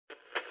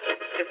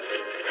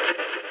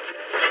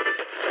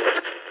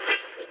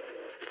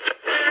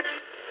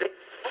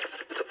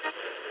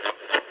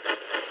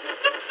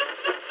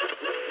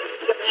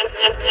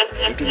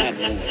You do not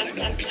know what I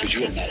know because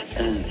you have not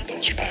earned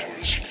those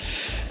powers.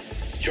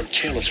 You're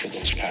careless with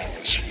those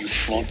powers. You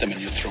flaunt them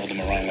and you throw them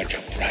around like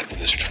a brat with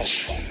his trust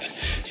fund.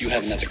 You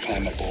haven't had to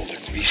climb up all the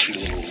greasy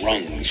little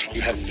rungs.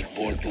 You haven't been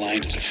bored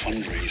blind at the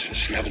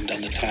fundraisers. You haven't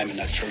done the time in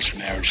that first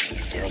marriage to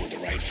the girl with the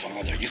right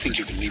father. You think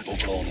you can leap over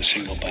it all in a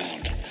single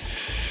bound.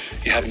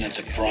 You haven't had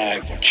to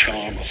bribe or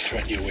charm or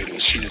threaten your way to a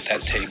seat at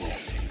that table.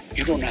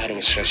 You don't know how to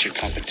assess your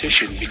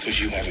competition because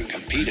you haven't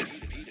competed.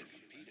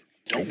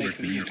 Don't make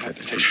me your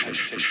competition.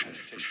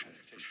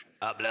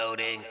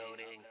 Uploading.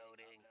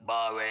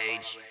 Bar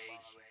Rage.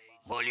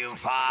 Volume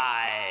 5.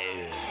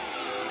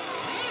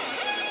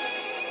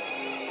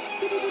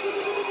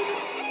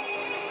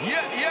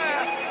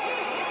 Yeah.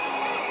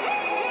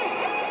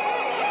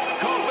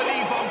 Can't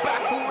believe I'm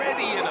back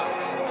already, you know.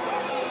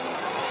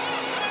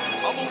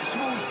 I brought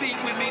Smooth Deep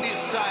with me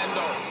this time,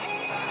 though.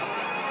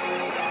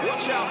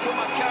 Watch out for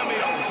my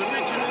cameos,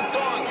 original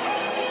dons.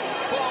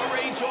 Bar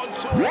Rage on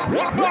tour.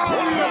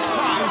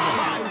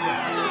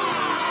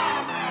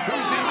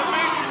 Who's in the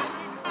mix?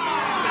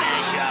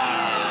 Pleasure.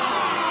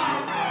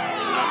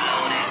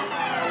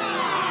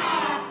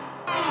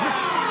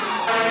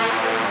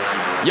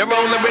 You're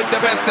rolling with the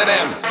best of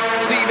them.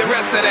 See the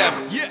rest of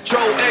them.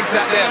 Throw eggs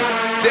at them.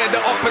 They're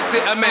the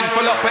opposite of men,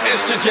 full up of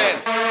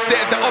estrogen.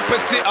 They're the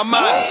opposite of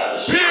man.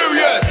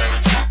 Period.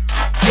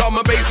 Drum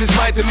and bass is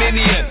my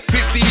dominion.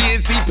 50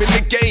 years deep in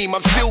the game,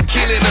 I'm still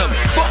killing them.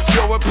 Fuck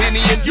your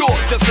opinion, you're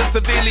just a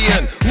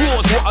civilian.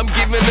 War's what I'm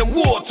giving them,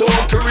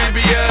 war-torn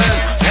Caribbean.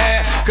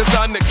 Cause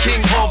I'm the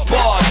king of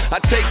bars. I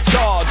take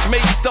charge,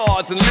 make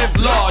stars and live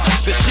large.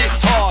 The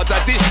shit's hard, I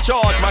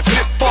discharge my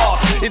clip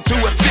fast into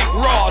a thick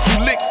Ross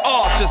who licks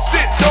arse. Just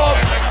sit dog,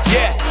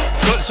 yeah.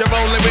 Cause you're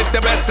only with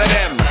the best of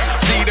them.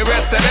 See the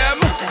rest of them?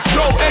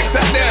 Throw eggs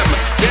at them.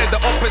 They're the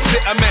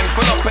opposite of men,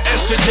 full up of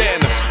estrogen.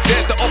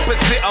 They're the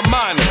opposite of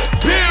man.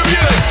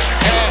 Period.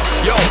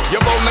 Yo,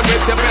 you're rolling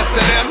with the best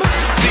of them.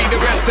 See the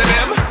rest of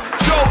them?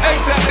 Throw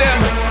eggs at them.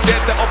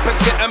 They're the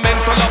opposite of men,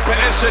 full up of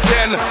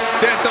estrogen.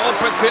 They're the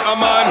opposite of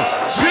man.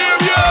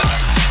 Period.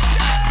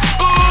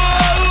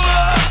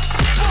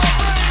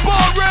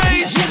 Bar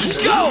Rage, let's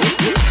go.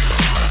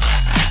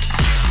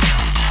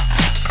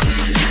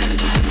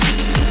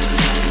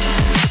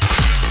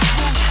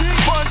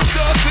 Fun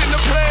stars in the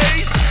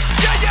place.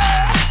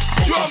 Yeah.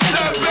 Drums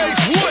and bass,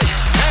 wood.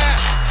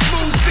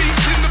 Smooth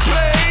Deep's in the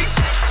place.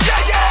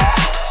 Yeah.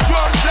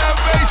 Drums and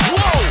bass,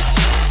 whoa.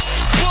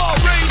 Bar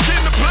Rage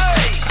in the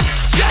place.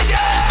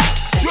 Yeah.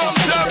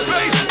 Drums and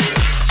bass.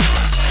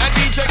 And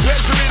DJ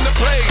Pleasure in the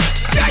place.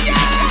 Yeah.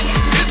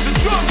 It's the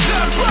drums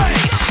and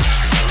bass.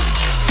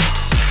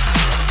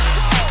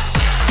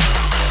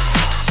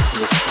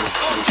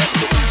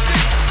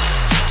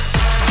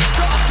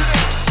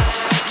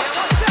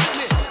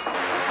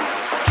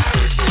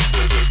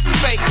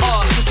 Fake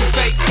art, such a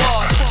fake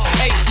bars.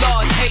 8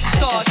 large, 8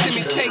 stars, see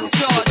me take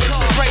charge.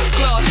 Break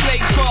glass,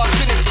 blaze grass,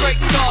 in it break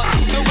dance.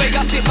 The way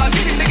I stick my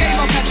dick in the game,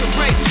 I'll catch a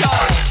break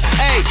charge.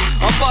 Hey,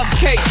 I'm bust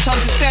case, time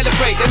to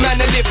celebrate. The man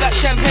that live that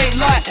champagne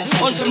light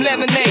on some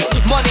lemonade.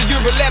 Money,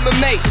 you're a lemon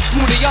mate.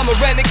 Smoothie, I'm a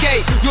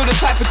renegade. You're the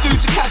type of dude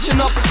to catch an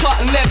uppercut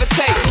and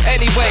levitate.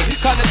 Anyway,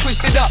 kinda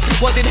twisted up,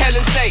 what did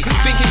Helen say?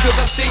 Thinking cause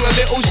I sing a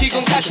little, she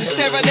gon' catch a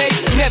serenade.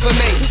 Never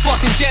mate,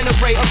 fucking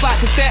generate, about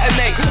to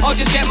detonate. I'll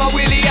just get my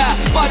willy out,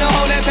 find a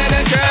hole and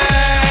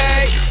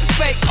penetrate.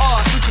 Fake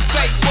arts, which are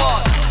fake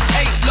bars.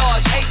 8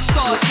 large, 8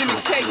 stars, let me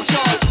take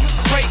charge.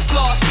 Break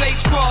glass,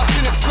 blaze grass,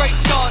 in a great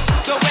dance.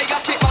 The way I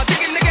stick my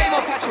dick in the game,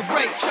 I'll catch a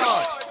break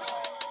charge.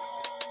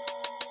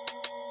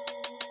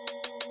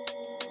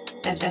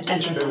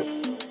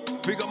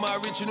 Big up my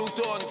original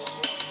dons.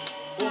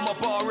 All my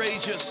bar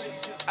ragers.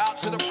 Out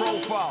to the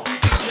profile.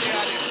 DJ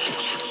Addict.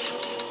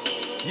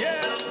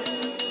 Yeah.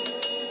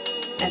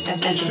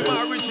 To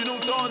my original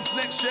dons,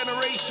 next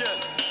generation.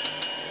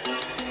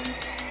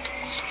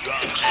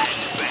 Drum and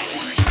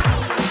bass.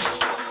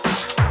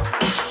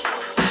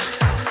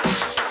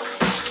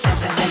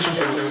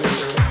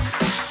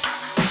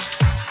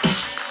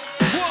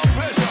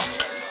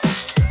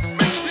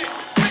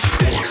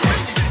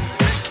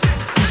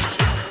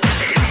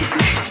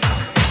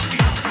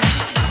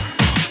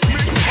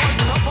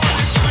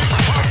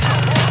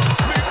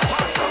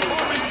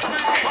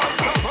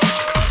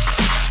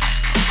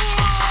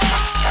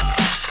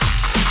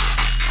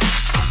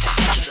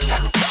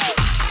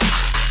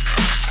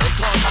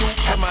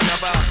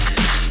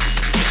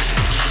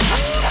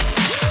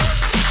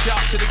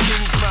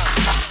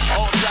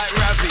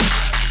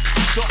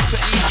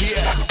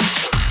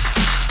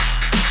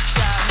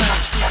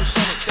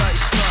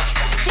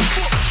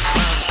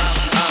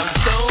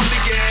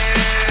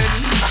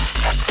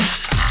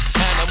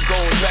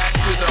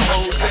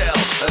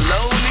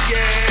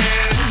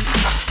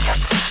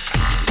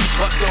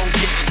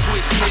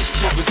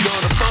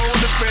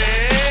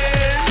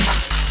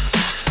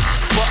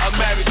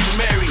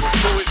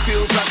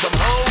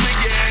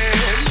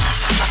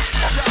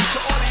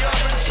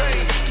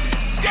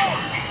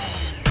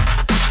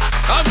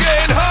 I'm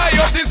getting high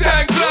off this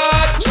tank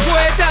blood.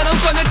 Swear down, I'm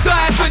gonna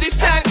die for this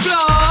tank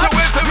blood. So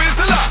where's the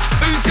Rizzler?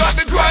 Who's got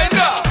the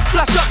grinder?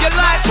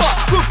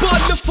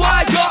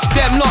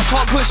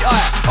 can't push I.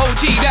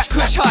 OG, that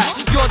kush high.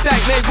 Your dank,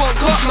 they won't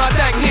clock my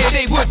dank here,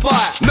 they would buy.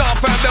 Nah,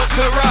 fam, don't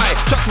to the right.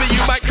 Trust me,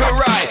 you might cry.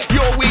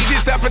 Your weed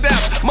is dapper dap,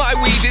 my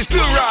weed is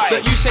the right.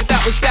 But you said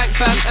that was dank,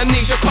 fam.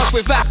 Amnesia crossed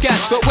with Afghan.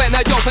 But when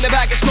I open the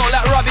bag, it smelled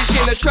like rubbish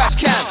in a trash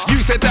can.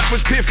 You said that was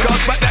piff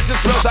cuz, but that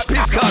just smells like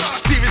piss cuz.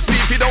 Seriously,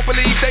 if you don't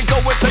believe, then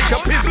go and take a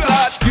piss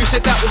blood. You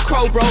said that was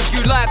crow, bro. You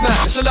lied, man.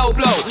 It's a low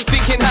blow.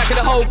 Thinking hacking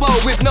a hobo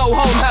with no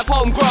home, have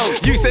homegrown.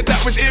 You said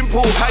that was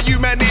import, how you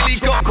man nearly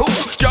got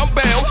caught. Jump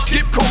bail,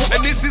 skip call,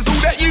 and this is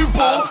all that you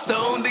bought. I'm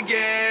stoned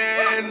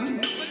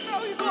again,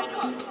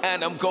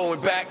 and I'm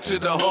going back to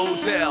the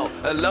hotel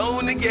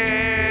alone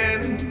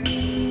again.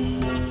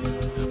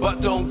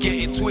 But don't get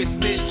it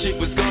twisted, this chick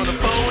was gonna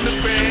phone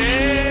a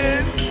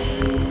friend.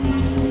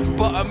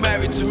 But I'm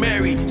married to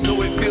Mary,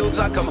 so it feels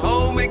like I'm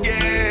home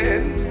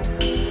again.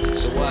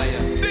 So why ya?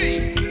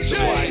 So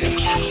why ya?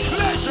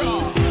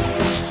 Pleasure.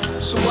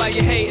 So why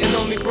you hating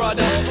on me,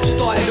 brother?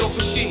 Started off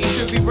with shit, you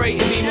should be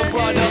rating me, my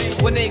brother.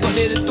 When they got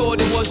near the door,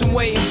 they wasn't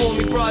waiting for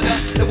me, brother.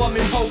 Now I'm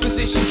in pole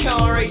position,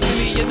 can't race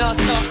me, you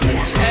nutter.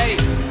 Hey,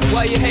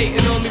 why you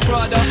hating on me,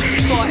 brother?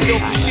 Started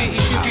off with shit,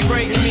 you should be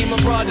rating me, my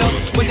brother.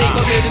 When they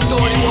got near the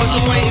door, they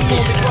wasn't waiting for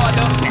me,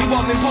 brother.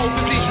 Now I'm in pole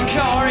position,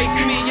 can't race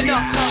me, you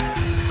nutter.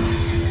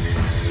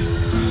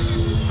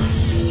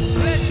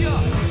 Pleasure.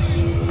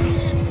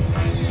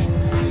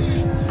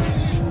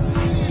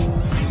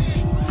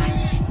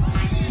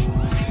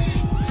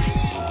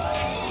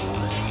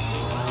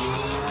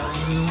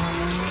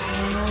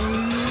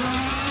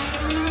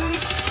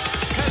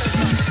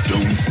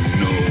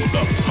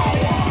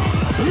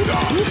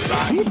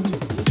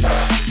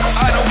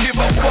 I don't give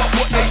a fuck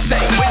what they say.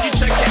 When you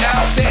check it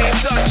out, they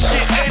ain't done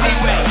shit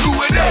anyway. Who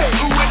are they?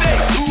 Who are they?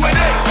 Who are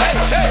they? Hey,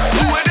 hey.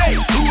 Who are they?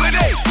 Who are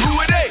they? Who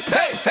are they?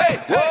 Hey, hey.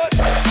 What?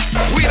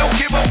 We don't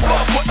give a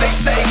fuck what they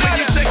say. When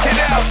you check it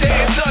out, they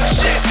ain't done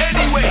shit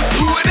anyway.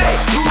 Who are they?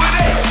 Who are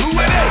they? Who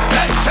are they?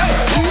 Hey, hey.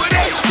 Who are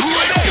they? Who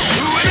are they?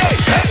 Who are they?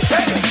 Hey,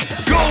 hey.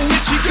 Go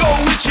Richie, go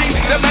Richie.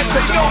 The man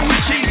say no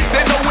Richie.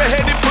 They know we're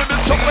headed for the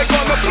top. We're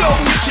gonna blow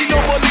Richie. No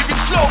more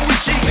living slow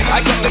Richie. I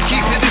got the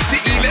keys to the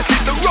city. Let's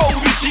hit the road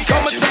Richie.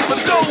 Come and take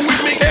some dough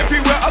with me.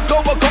 Everywhere I go,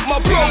 I got my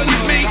bro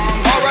with me.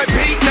 R.I.P.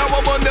 Now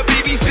I'm on the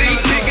BBC.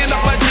 Picking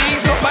up my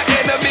G's, not my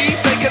enemies.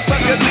 They can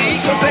suck a lead,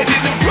 cause they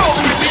didn't roll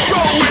with me,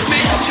 roll with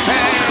me.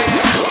 Hey.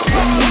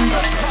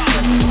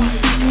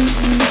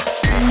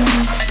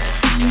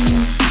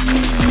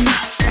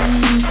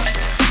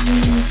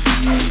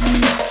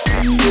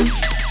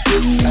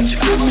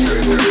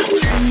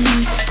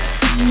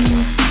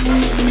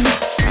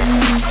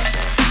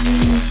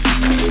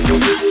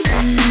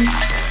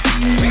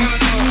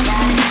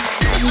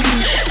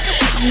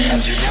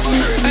 And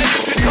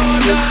if you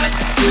can't dance,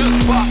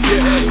 just pop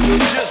your head,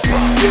 just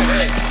pop your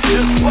head,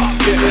 just pop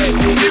your head.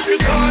 If you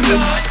can't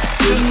dance,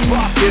 just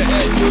pop your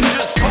head,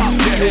 just pop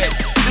your head,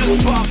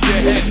 just pop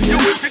your head. Yo,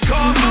 if you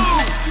can't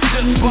move,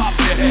 just pop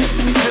your head,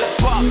 just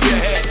pop your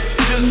head,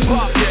 just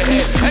pop your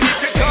head. And if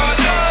you can't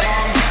dance,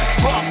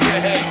 pop your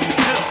head,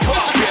 just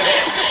pop your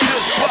head,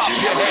 just pop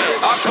your head.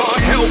 I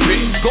can't help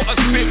it, gotta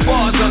spit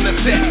bars on the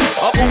set.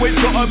 I've always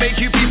gotta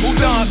make you people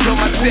dance on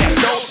my set.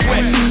 Don't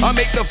sweat, I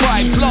make the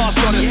vibes last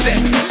on the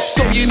set.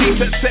 So you need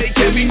to take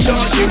every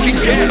chance you can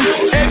get.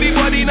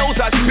 Everybody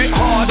knows I spit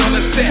hard on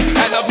the set,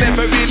 and I've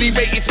never really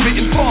rated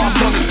spitting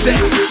fast on the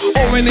set.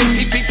 Or an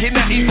MC thinking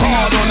that he's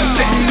hard on the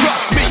set.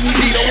 Trust me,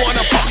 he don't want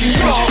a fucking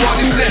scar on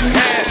his left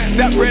hand.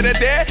 That brother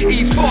there,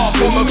 he's far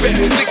from a vet.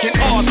 Licking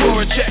arms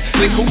for a check,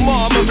 little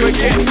mama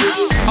forget.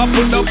 I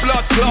put the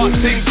blood clot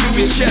thing to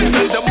his chest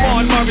and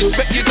demand my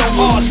respect. You don't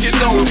ask, you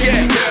don't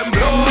get. Them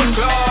blood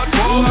clot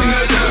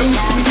boys, them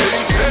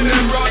things say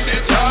them run the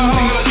town.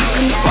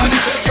 But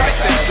if they try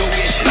step to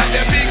it, like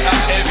them big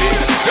and heavy,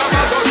 them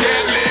a go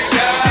get licked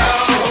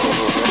down.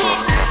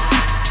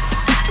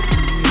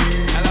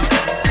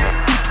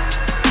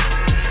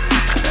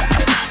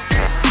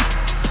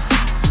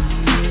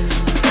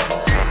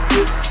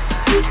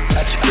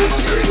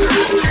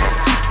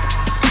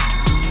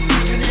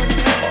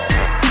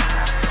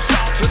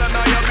 Shout to the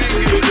Naya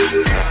Biggie,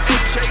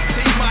 HAT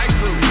my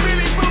crew,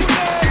 Billy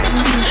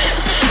Booty.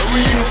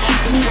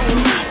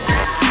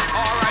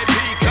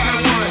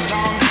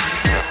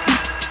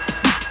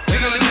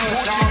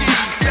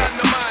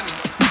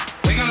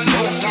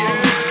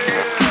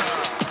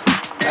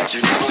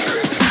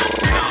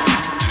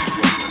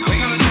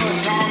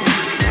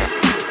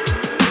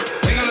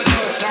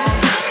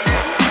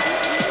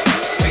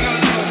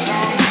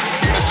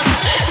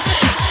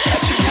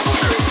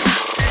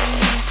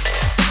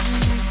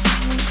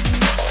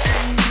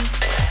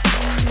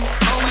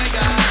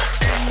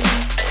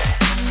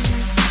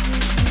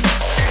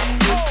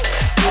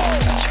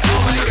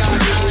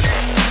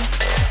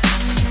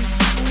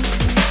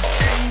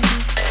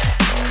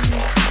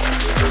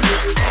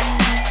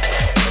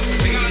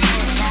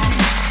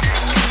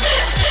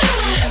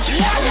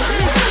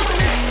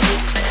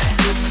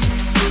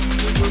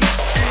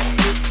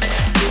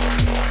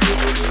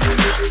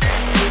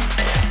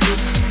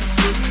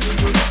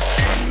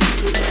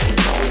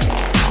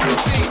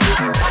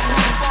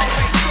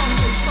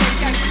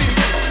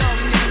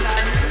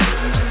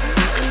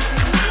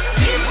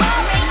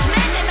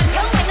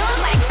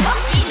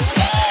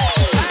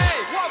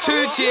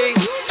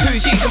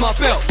 my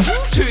belt.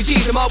 2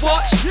 G's on my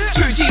watch,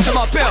 2 G's on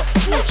my belt.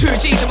 2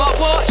 G's on my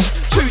watch,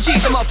 2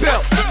 G's on my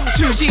belt.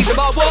 2 G's on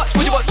my watch.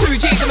 When you want 2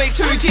 G's, I make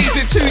 2 G's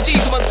with 2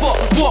 G's on my spot.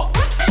 What?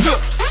 Look,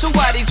 so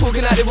why they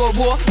talking like they want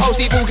war? I'll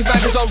Steve Walker's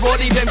bankers on raw,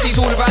 leave MCs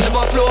all around on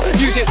my floor.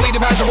 Music, weed,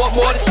 and bands, I want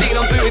more. The scene,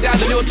 I'm booting down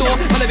to your door.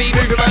 Wanna be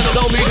moving around, I'm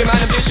not moving, man.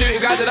 I'm just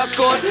shooting guys that I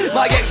scored.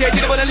 My ex-yeah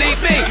didn't wanna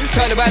leave me.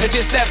 Turn around and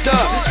just left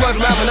her.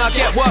 Swerve around when I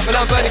get work, when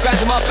I'm burning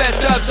grands of my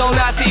best dubs. So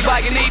now I see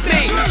why you need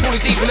me. Small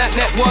is deep in that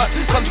network.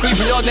 Come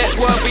creeping your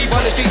network. We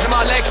run the streets of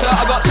my legs, sir.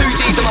 I got 2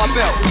 G's on my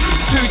belt.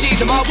 2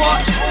 G's on my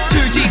watch,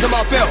 2 G's on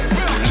my belt.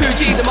 2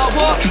 G's on my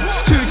watch,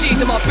 2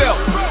 G's on my belt.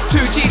 2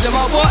 G's on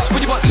my watch.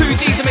 When you want 2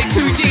 G's, I make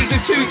 2 G's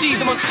with 2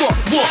 G's on my spot.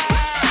 What?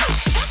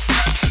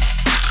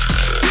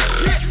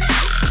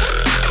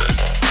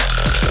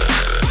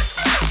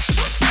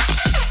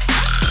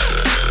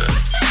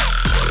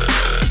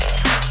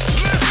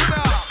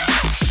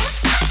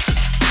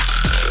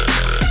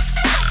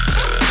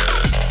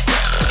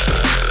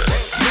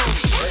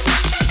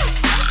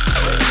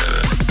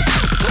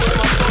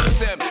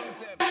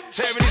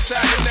 Tearing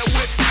inside in that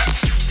whip.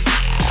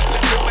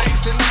 Let the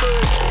bass in the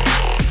mood.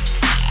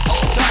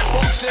 All tight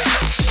boxing.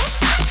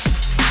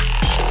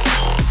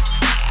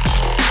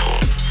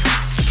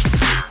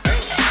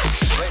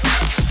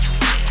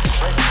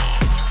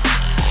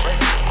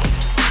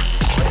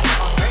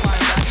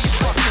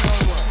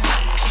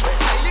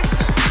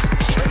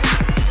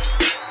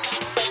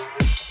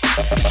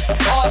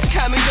 Ask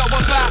cameo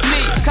about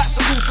me. Catch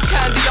the call for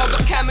candy, I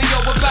got cameo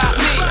about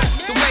me.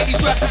 The way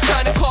these rappers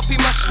trying to copy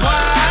my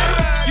swag.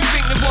 You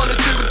think they wanna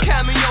do a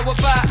cameo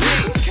about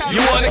me?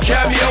 You want a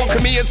cameo?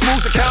 Come me and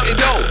Smooth's are counting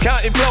dough,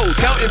 counting flows,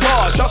 counting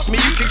bars. Trust me,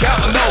 you can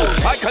count a no.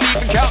 I can't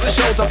even count the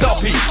shows I've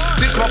dumpy.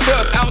 Since my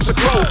first ounce of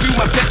crow, do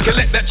my set,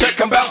 collect that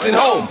check, I'm bouncing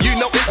home. You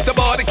know it's the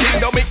bar, the king.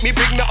 Don't make me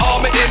bring the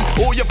armor in.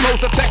 All your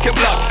flows are tech and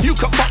blood. You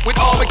can fuck with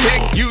Armor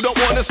King. You don't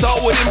wanna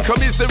start with him.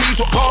 Commissaries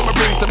what karma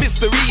brings. The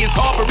mystery is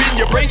harboring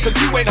your brain, cause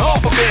you ain't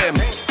half of him.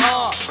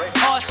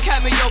 Ask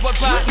cameo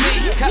about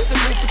me. Catch the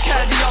move for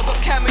candy, I got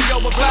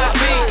cameo about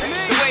me.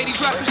 The way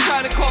these rappers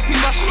trying to copy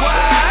my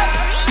swag.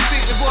 You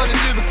think they wanna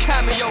do a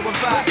cameo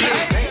about me?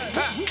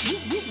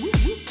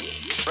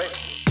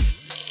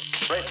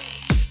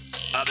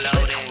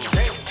 Uploading.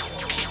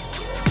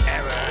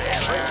 Error.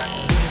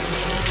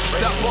 It's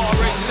that bar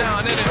rate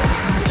sound, innit?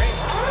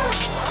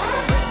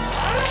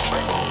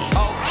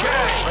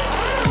 Okay.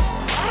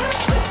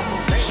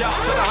 Shout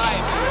to the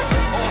hype.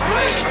 All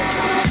players.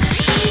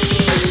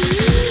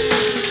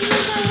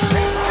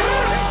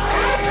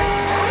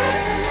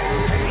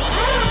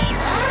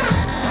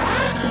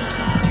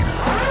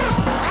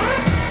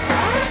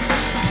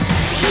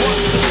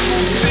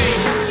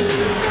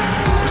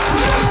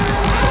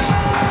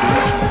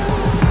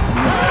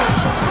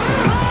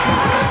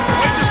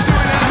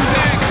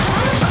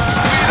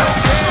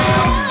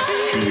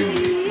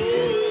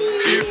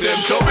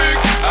 So big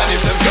and if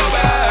them so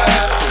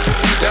bad,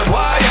 then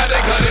why are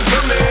they gunning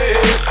for me?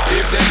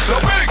 If them so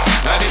big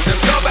and if them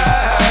so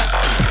bad,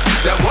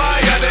 then why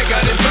are they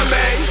gunning for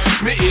me?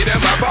 Me eat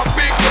them up a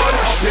big gun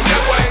up in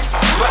their waist,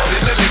 but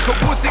still a little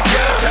pussy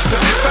can't chat to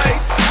me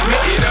face. Me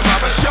eat them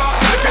up a sharp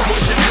knife and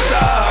push it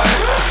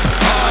inside.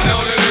 Oh no,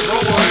 the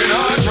little boy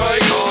not try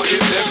call. If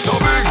them so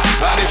big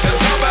and if them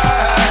so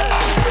bad,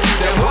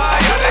 then why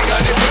are they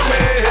gunning for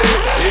me?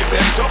 If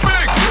them so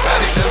big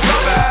and if them so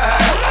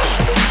bad,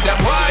 then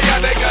why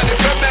are they got it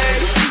for me?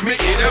 Me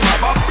eat them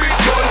up a big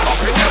gun up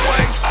in their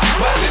waist,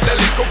 but see the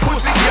little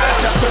pussy can't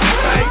chat to the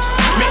face.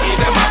 Me eat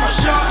them up a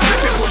shot,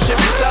 make it push it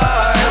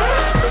beside.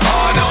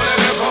 Oh no, the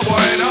little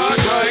boy not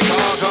try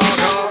call.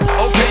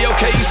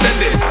 Okay, you send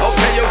it.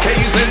 Okay,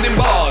 you sending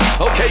bars.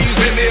 Okay, you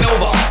sending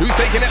over. Who's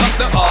taking it up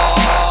the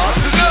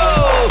arse?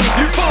 No,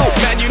 you fool.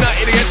 Man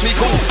United against me,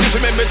 cool. Just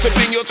remember to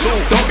bring your tool.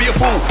 Don't be a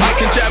fool. I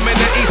can jam in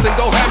the east and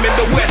go ham in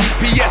the west.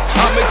 P.S.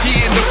 I'm a G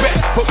in the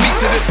best. Put me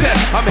to the test.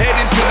 I'm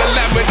heading to the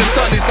land where the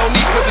sun is. No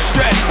need for the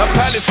stress. A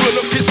palace full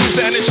of crystals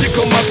and a chick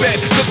on my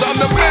bed. Cause I'm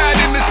the man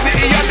in the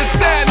city.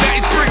 Understand that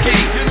it's bricky.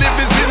 Your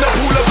liver's in the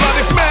pool of blood.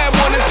 If man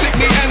wanna stick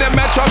me and a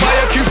man try buy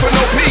a Q for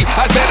no P.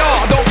 I said,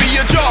 oh, don't be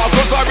a jar.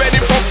 Cause I read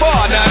it from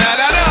far. Nah.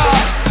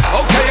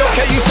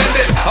 Okay, you send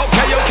it.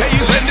 Okay,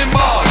 you sending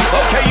bars.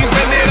 Okay, you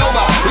send it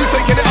over. Who's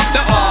taking it up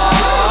the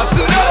arse?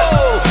 No,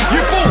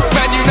 you fool.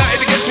 Man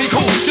United against me,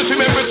 cool. Just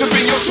remember to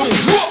bring your tools.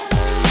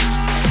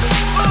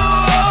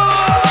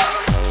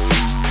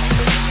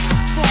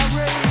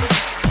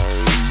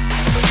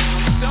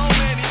 So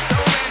many.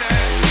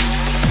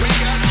 We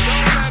got so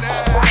many.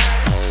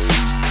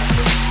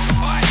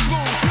 Alright,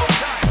 Smooth, your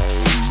time.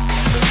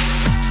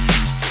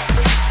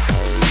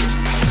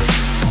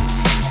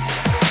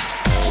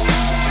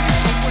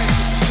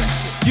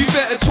 You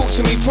better talk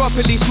to me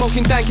properly.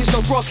 Smoking dank, it's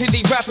not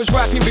broccoli. Rappers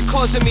rapping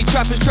because of me.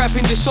 Trappers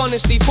trapping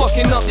dishonesty.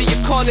 Fucking up the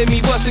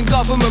economy. Worse than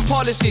government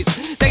policies.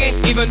 They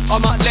ain't even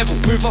on my level.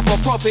 Move off my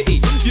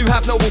property. You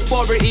have no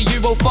authority.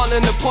 You won't fund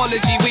an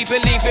apology. We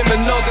believe in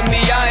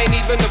monogamy. I ain't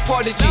even a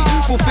prodigy.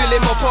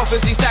 Fulfilling my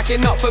prophecy.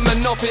 Stacking up for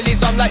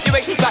monopolies. I'm like, you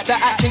ain't like the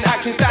acting,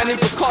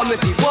 standing for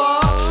comedy.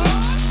 What?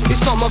 It's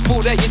not my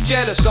fault that you're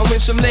jealous. I'm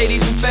with some ladies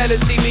and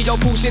fellas, see me, y'all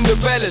pull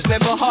Cinderellas.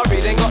 Never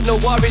hurried, ain't got no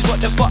worries,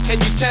 what the fuck can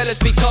you tell us?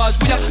 Because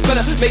we are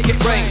gonna make it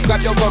rain.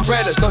 Grab your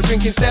umbrellas, no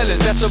drinking Stellas.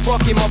 That's a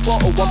rock in my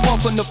bottle, I'm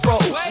popping the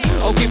throttle.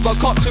 I'll give a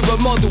cop to a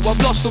model, I've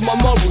lost all my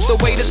morals. The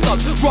way to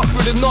stop, rock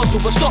through the nozzle,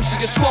 but stop to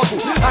your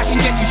swabble. I can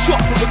get you shot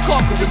from the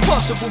cockle,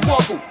 impossible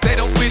wobble. They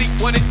don't really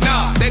want it,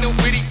 nah. They don't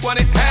really want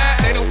it, ha.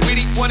 They don't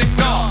really want it,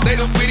 nah. They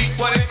don't really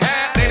want it,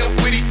 ha. They don't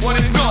really want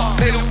it, nah.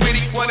 They don't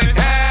really want it,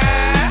 ha.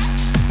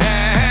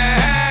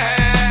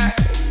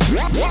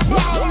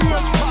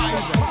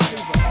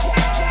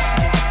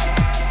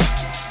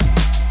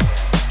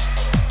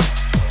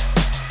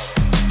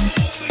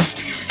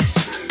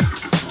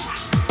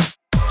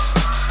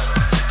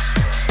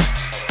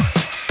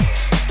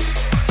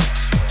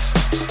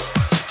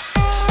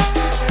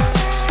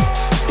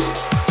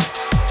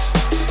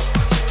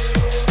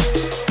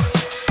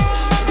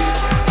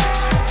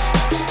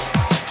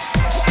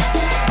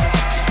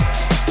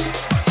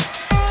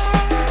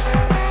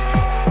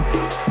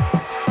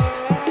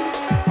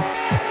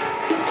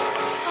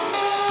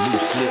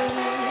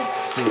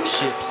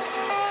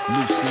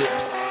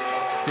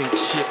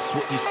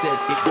 What you said,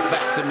 it got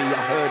back to me,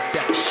 I heard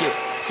that shit.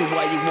 So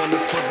why you wanna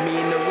spud me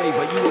in the rave?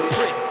 Are you a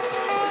prick?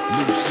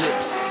 Loose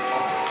lips,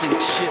 sink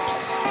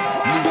ships.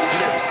 Loose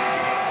lips,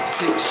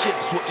 sink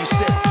ships. What you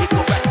said, it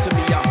got back to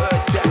me, I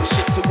heard that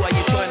shit. So why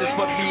you trying to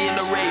spud me in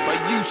the rave?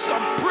 Are you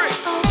some prick?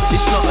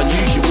 It's not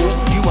unusual,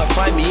 you might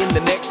find me in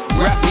the next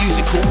rap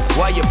musical.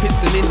 Why you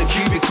pissing in the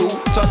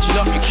cubicle, touching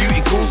up your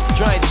cuticles,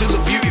 trying to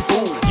look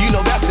beautiful. You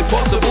know that's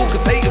impossible,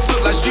 cause haters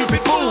look like stupid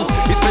fools.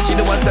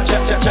 Especially the ones that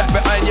chat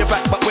behind your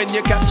back. But when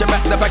you catch them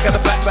at the back of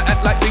the fact that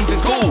act like things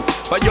is cool.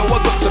 But yo, I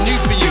got some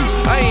news for you,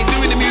 I ain't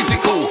doing the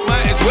musical.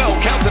 Might as well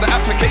count to the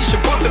application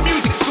for the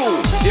music school.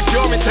 If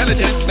you're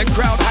intelligent, then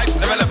crowd hype's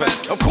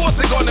irrelevant. Of course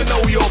they're gonna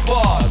know your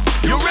bars,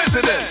 you're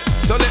resident.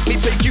 So let me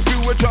take you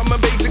through a drum and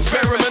bass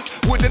experiment.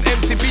 Would an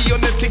MC be on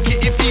the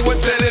ticket if he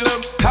was selling them?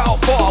 How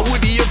far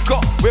would he have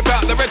got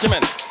without the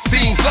regiment?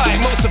 Seems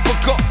like most have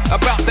forgot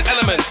about the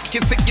elements.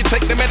 Get sick, you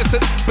take the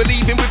medicine,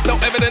 believing with no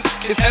evidence.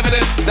 It's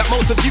evident that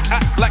most of you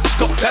act like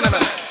Scott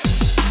Tenorman.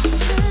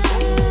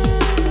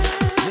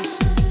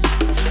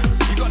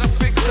 You gotta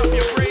fix up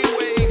your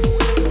brainwaves.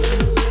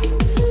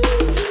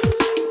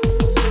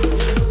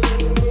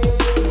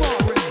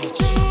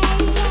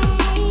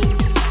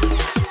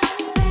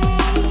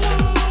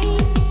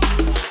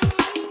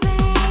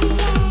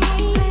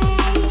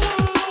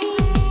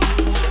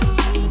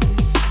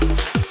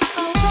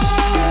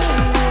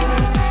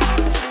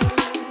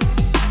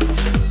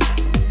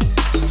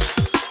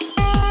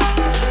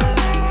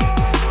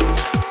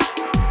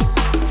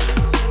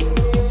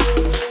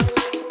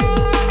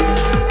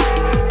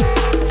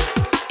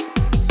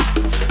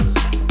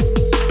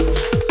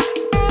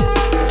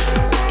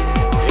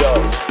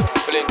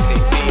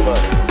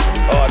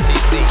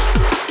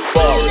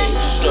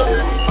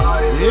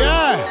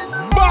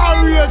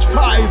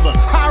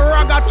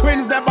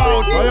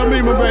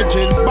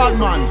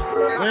 Badman,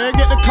 you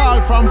get the call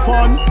from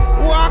Fun.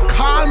 What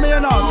call me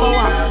now? So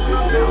what?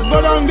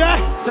 Go down there.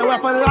 So we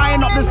have to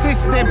line up the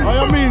system.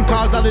 What you mean?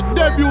 Cause of the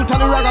debut of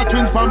the Ragga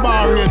Twins from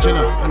Bar Rage, you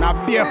know. And I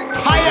be a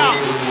fire.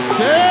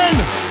 Sin.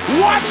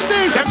 Watch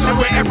this. Them say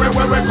we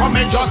everywhere we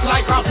coming just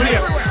like a play.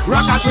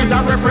 Ragga Twins I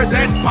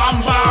represent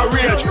Bar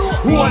Rage.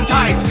 Hold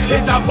tight,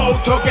 it's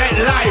about to get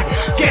live.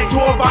 Get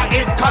over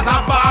it cause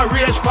of Bar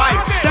Rage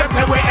 5. Them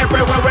say we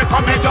everywhere we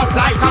coming just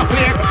like a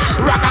play.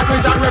 Ragga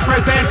Twins I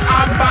represent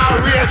Bar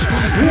Rage.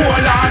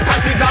 Hold on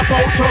tight, it's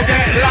about to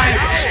get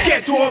live.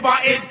 Get over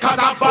it cause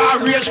of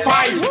Bar Rage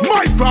 5.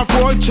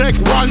 Microphone check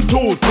 1,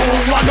 2,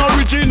 2. One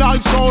original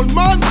sound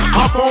man,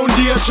 a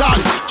foundation.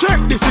 Check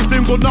the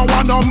system good, no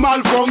one no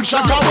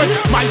malfunction.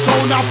 My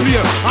sound a play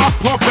a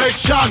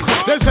perfection.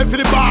 They say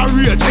for the Bar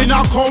Rage in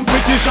a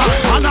competition.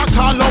 And I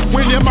call up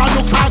with him and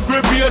look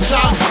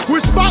aggravation. We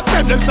spot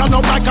them stand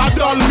up like a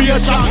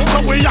Dalmatian.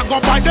 So we a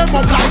go buy them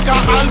up like a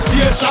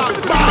Alsatian.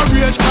 Bar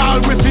Rage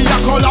call with the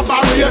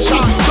collaboration.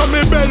 So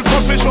me bell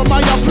for fish for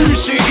my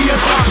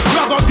appreciation.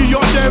 We go give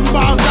you them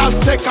bars that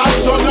second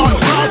to none.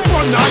 Now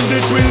Fun and the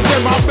Twins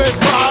them a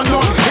best bar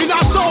none. In a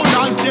sound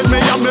and still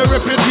me and my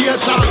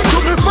reputation. To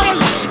me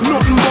fans,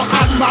 nothing but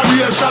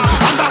admiration.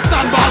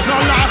 Understand bars no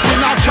last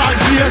in a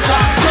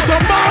translation. So the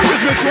Bar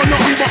Rage this one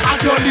nothing but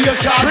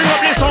adulation. Bring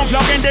up the song,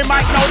 plug in the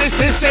mic, now the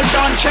system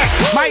done check.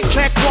 Mic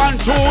check 1,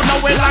 2, now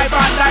we live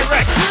and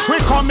direct. We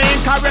come in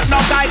correct,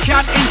 now I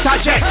can't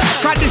interject.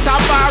 Cause this a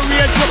Bar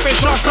Rage, you fi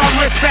show some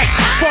respect.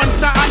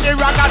 Funster and the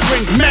Ragga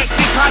Twins make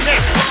the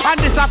connect. And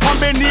this a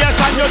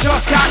combination you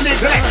just can't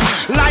neglect.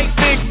 Like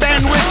Big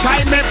Ben with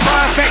timing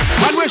perfect.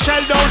 And we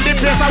shell down the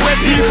place where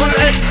people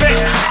expect.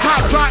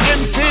 Top draw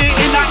MC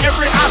in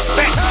every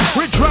aspect.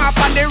 We drop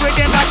on the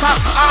rhythm like an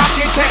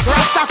architect.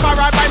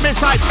 Rastafari by my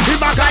side, he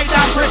my guide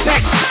and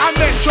protect. And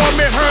make sure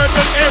me heard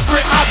in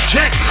every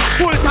object.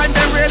 Full time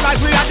they realize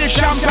we are the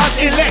champions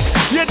elect.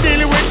 You're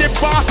dealing with the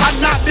boss and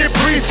not the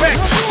prefect.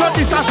 So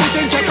this a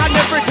sitting check and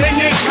everything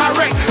is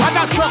correct. And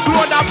I trust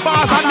load of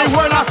bars and the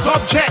world a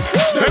subject.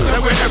 Them say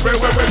we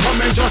everywhere we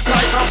coming just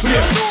like a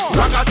plane.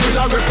 Ragga Twins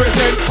a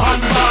represent on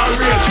bar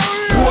rage.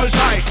 Hold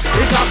tight,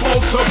 it's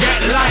about to get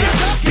light.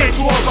 Get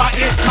over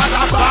it, cause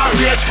a bar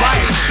rage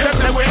fight. Them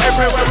say we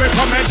everywhere we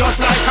coming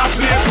just like a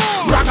plane.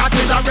 Ragga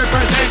Twins a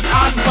represent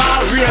on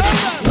bar rage.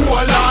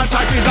 Hold on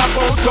tight, it's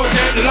about to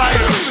get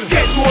light.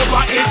 Get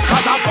over it,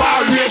 cause a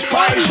bar rage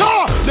fight.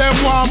 Sure, them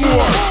want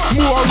more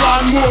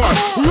and more.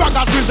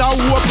 Ragga Twins a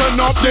open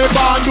up the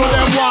band. Do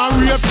them want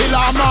rape till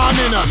a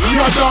morning.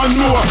 You don't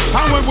know.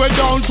 And when we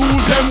down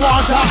tools, them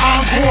want a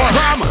encore.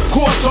 From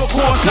coast to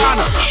coast and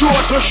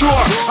shore to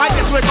shore. I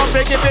guess we come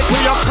to give it to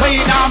you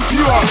clean and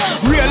pure.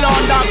 Real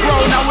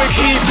underground and we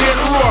keep it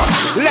raw.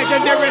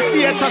 Legendary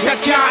status you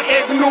can't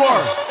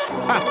ignore.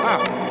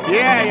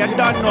 Yeah, you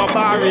don't know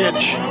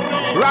Barrage.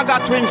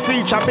 Ragga Twins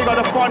feature big on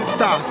the fun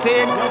star.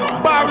 Saying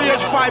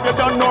Barrage 5, you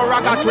don't know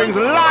Ragga Twins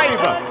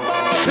live.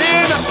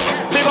 Saying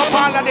big up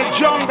all of the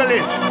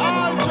junglists.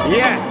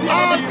 Yeah.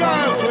 All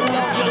girls will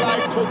love you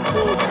like cook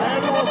food. I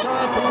know what's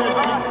happening.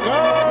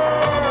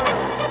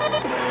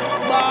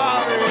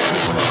 Barrage.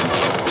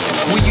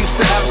 We used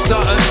to have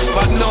something,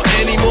 but not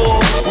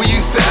anymore. We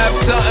used to have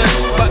something,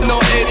 but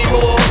not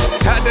anymore.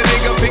 Had the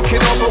nigga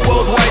thinking of a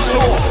worldwide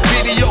tour.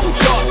 Video,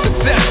 chart,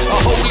 success, a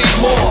whole lot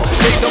more.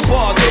 Gave them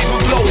bars, gave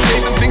them flows,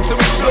 gave them things to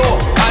explore.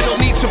 I don't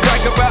need to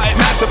brag about it,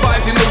 man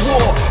survived in the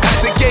war. Had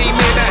the game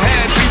in a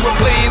hand, we were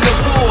playing the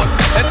board.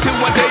 Until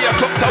one day I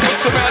clocked I was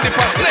surrounded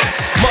by snakes.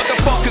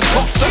 Motherfuckers,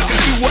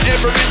 cocksuckers, do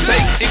whatever it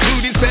takes.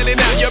 Including selling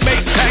out your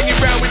mates, hanging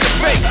around with the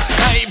fakes.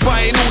 I ain't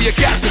buying all your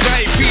gas cause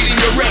I ain't feeding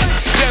your rates.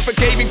 Never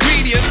gave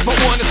ingredients but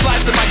want a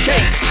slice of my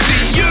cake.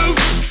 See, you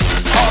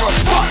are a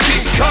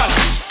fucking cunt.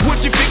 What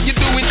you think you're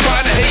doing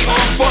trying to hate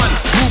on fun?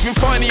 Moving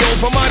funny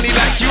over money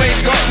like you ain't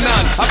got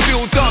none. I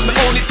feel dumb, the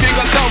only thing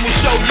I've done was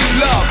show you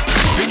love.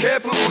 Be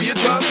careful who you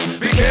trust,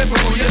 be careful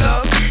who you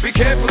love. Be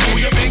careful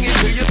who you bring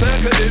into your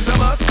circle is a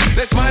must.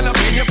 Let's smile up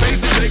in your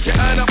face and shake your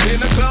hand up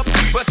in the club.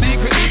 But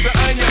secretly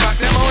behind your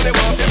back, them only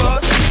want the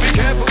bus. Be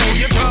careful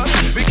who you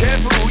trust, be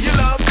careful who you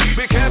love.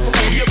 Be careful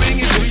who you bring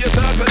into your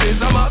circle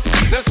is a must.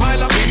 Let's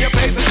smile up in your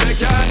face and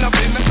shake your hand up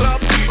in the club.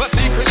 But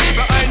secretly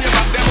behind your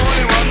back, them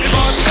only want the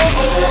bus.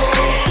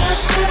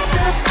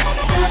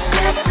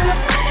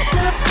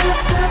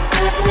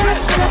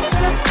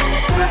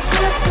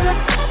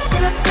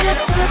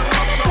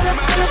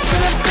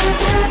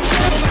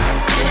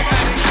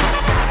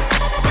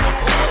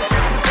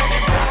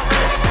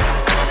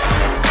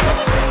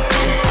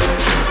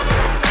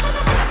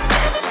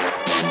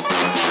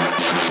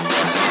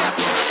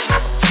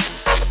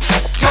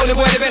 Tony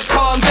boy, the best,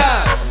 calm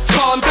down,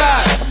 calm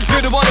down.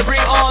 You're the one to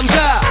bring arms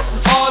out,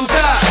 arms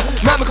out.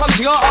 Mama comes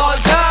to your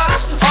arms out,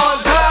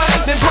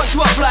 then punch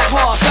you up like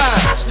half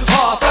hands.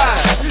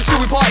 So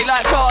we party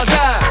like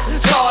Tarzan.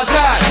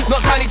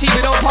 Not tiny teeth,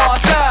 we don't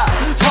pass out.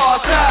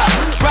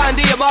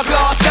 Brandy in my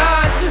glass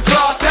down.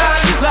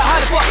 Like how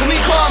the fuck can we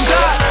calm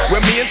down?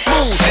 When me and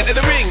Smooth enter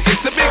the ring,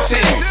 it's a big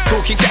thing.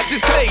 Talking cats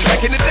is clay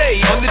back in the day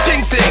on the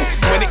jinxing.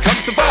 When it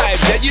comes to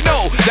vibes, yeah you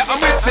know that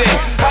I'm rinsing.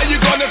 How you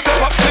gonna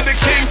step up to the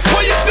king?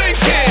 What you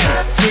thinking?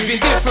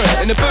 Moving different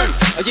in the booth,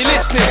 are you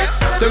listening?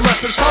 The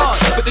rapper's hard,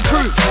 but the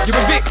truth, you're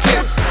a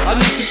victim. I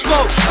need to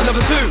smoke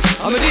another zoo,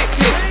 I'm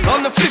addicted.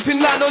 I'm the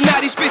flipping line on now,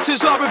 these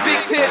spitters are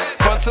evicted.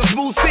 Fronts and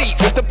Smooth steep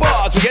with the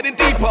bars, we're getting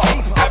deeper.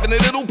 Having a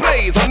little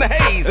blaze on the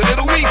haze, a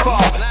little reefer.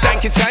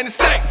 Dank is kinda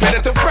stank,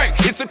 better to Frank,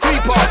 it's a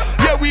creeper.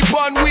 Yeah, we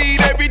bun weed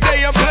every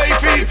day and play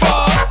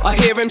FIFA. I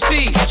hear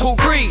MCs talk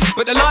greed,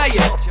 but they're lying.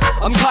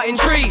 I'm cutting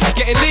trees,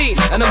 getting lean,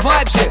 and I'm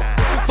vibesing.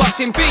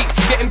 Busting beats,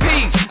 getting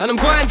peas, and I'm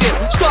grinding.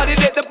 Started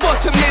at the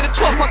bottom, near the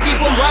top, I keep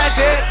on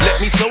rising. Let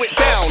me slow it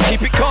down,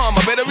 keep it calm,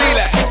 I better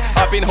relax.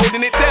 I've been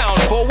holding it down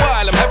for a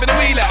while, I'm having a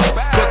relapse.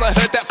 Cause I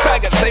heard that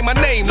faggot say my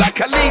name like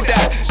I lead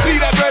that. See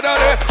that brother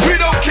there, we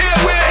don't care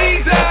where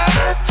he's at.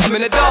 I'm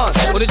in a dance,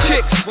 all the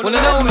chicks wanna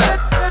know man.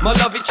 My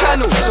love it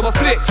channel, so I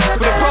flick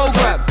for the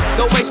program.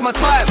 Don't waste my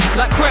time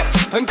like Crep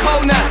and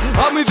Conan.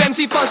 I'm with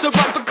MC Fun, so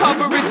run for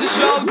cover, it's a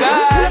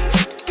showdown.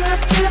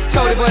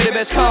 Tell the boy the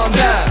best, calm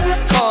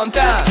down, calm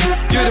down.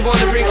 You're the one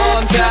to bring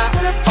arms out,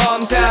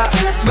 arms out.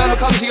 Mama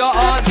come to your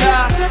aunt's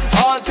house,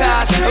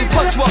 and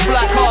punch you up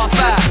like half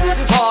ass.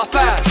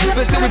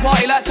 But still we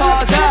party like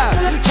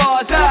Tarzan.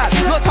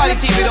 Not tiny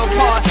teeth, we don't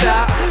pass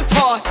out.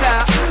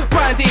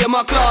 Brandy in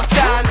my glass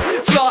down.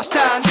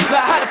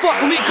 Like how the fuck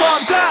can we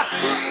calm down?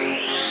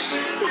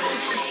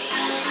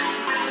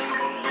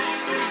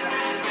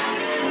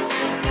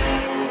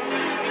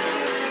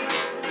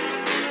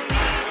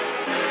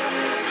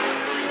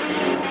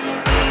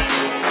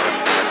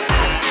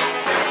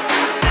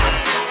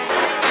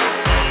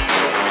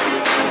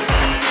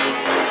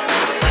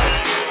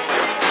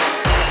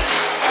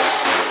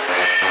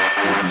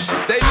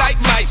 They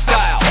like my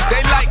style,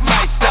 they like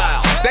my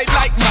style, they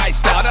like my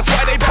style, that's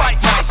why they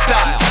bite my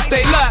style.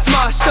 They like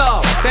my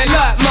style, they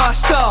like my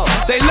style,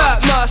 they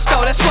like my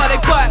style, that's why they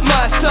bite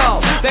my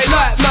style. They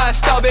like my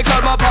style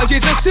because my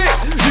punches are sick.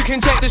 You can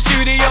check the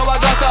studio,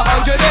 I got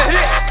 100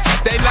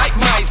 hits. They like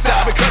my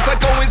style because I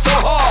go in so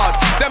hard.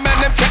 Them and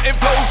them getting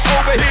flows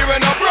over here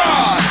and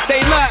abroad.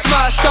 They like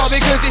my style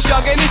because it's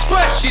young and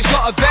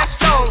got a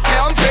vest on,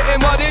 yeah, I'm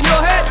getting mud in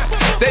your head.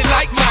 They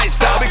like my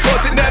style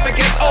because it never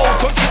gets old.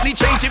 Constantly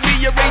changing,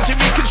 rearranging,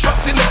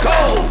 reconstructing the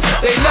code.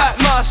 They like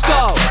my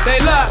style, they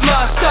like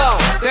my style,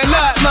 they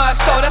like my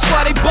style, that's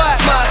why they bite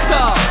my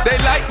style. They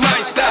like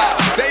my style,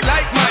 they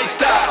like my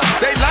style,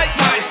 they like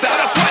my style,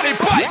 that's why they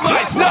bite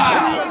my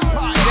style.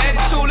 Yeah,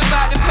 it's all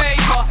about the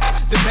paper,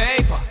 the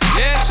paper.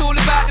 Yeah, it's all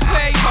about the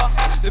paper,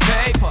 the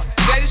paper.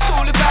 Yeah, it's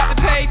all about the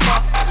paper.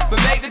 But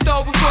make the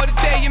dough before the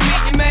day you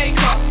meet your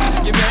maker,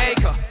 your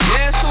maker.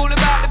 Yeah, it's all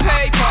about the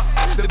paper,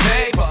 the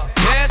paper.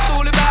 Yeah, it's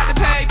all about the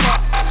paper,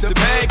 the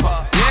paper.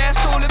 Yeah,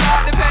 it's all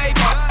about the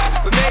paper.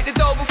 But make the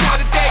dough before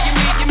the day you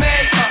meet your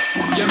maker,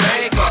 your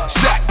maker.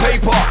 Stack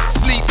paper,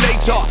 sleep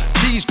later,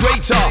 cheese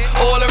grater.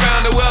 All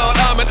around the world,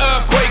 I'm an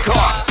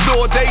earthquaker.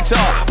 Store data,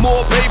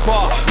 more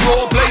paper,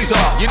 raw blazer.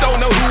 You don't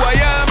know who I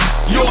am?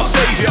 Your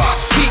savior.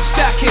 Keep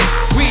stacking,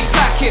 we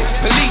packing,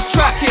 police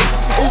tracking.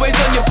 Always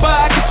on your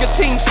back if your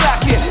team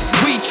slacking.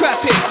 We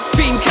trapping,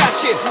 fiend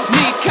catching,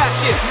 need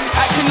cashing.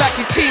 Acting like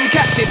his team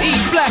captain,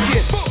 he's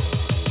blacking.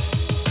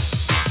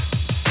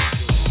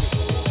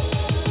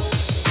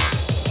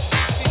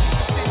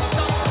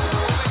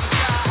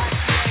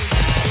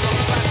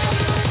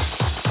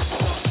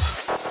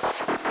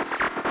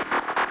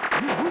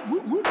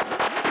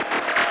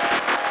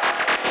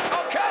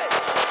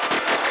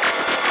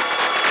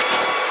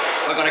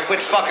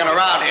 Quit fucking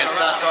around here and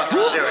start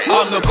talking serious.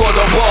 I'm the god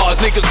of wars,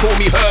 niggas call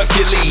me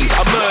Hercules.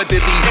 I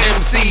murdered these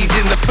MCs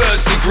in the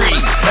first degree.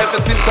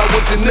 Ever since I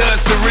was in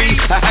nursery,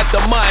 I had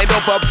the mind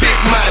of a big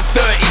man,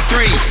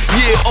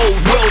 33-year-old,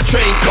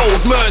 well-trained,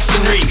 cold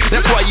mercenary.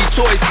 That's why you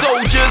toy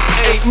soldiers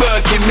ain't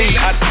murking me.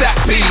 I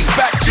stack B's,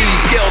 back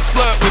G's, girls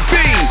flirt with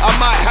B. I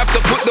might have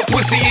to put the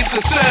pussy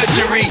into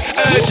surgery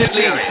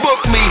urgently.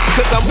 Book me,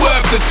 cause I'm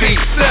worth the fee,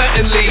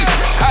 certainly.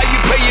 How you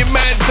paying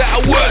mans that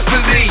are worse than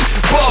thee?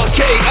 Bar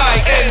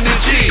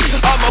K-I-N-G.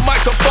 I'm a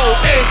microphone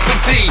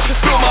entity,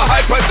 feel my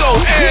hyperdome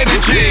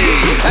energy.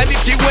 And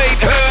if you ain't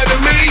heard of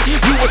me,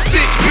 you a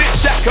stitch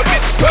bitch that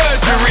commits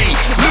perjury.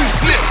 Loose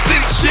lips,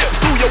 sink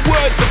ships, all your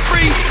words are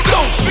free.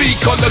 Don't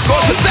speak on the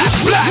God, cause that's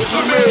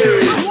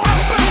blasphemy.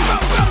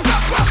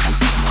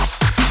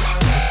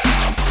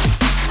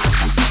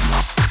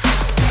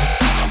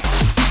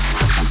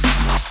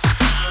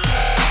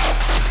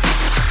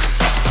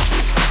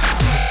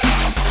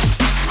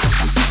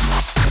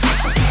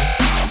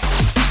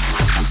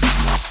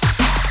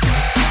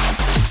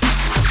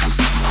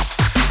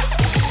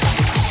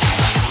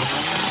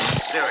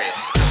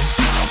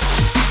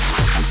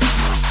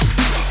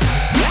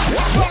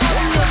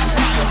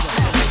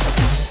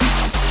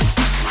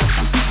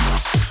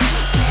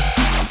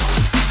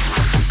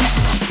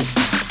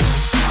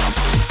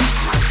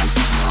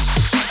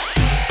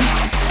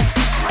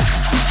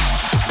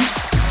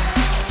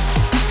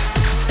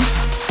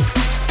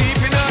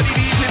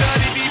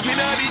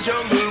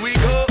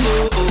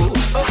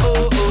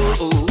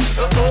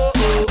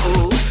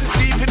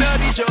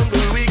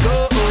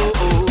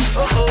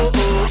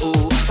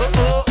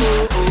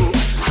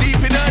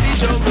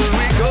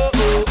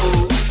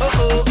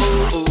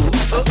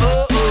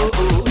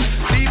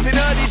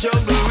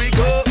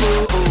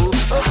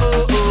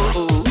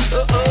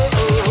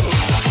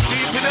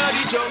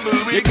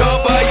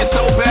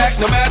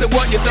 No matter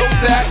what you don't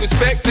stack,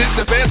 respect is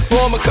the best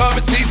form of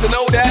currency, so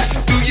know that.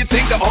 Do you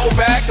think I hold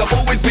back? I've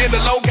always been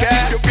a low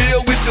cat. You're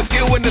real with the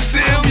skill and the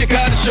steel, you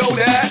gotta show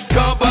that.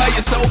 Can't buy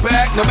your soul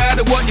back, no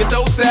matter what you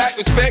don't stack.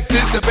 Respect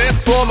is the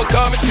best form of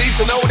currency,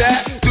 so know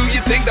that. Do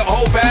you think I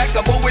hold back?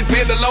 I've always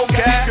been a low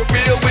cat. You're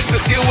real with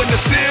the skill and the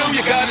steel,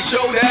 you gotta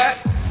show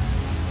that.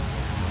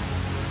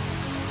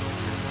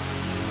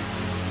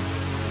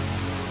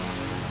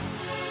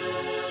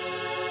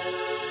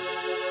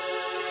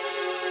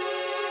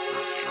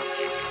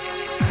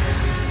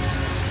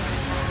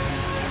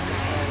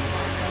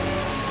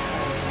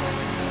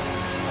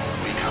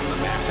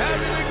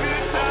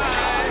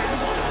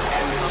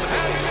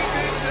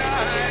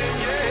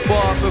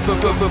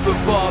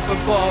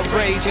 Bar,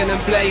 raging and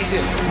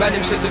blazing. Man,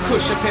 him said the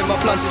kush up in my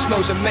blunt, it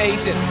smells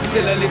amazing.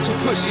 Still a little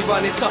pussy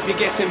running up, you're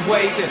getting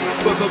waded.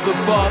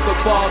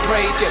 Bar,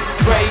 raging.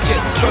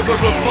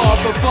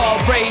 Bar,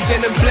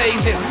 raging and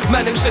blazing.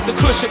 Man, him said the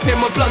kush up in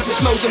my blunt, it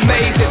smells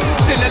amazing.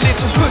 Still a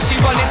little pussy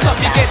running up,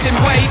 you're getting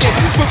waded.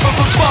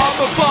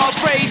 Bar,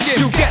 raging.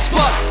 You get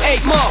spot,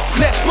 8 more,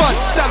 let's run.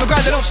 Stand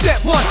around and don't step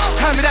once.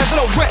 Hand me down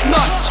so don't rep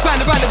none. Span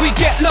around and we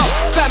get low.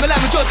 Family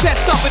land with your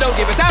chest up, we don't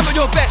give a damn what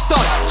your vest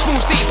on. Small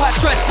deep, high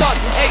stress done.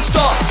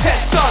 A-star,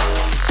 test done.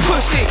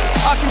 Pussy,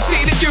 I can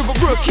see that you're a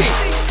rookie.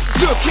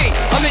 Looky,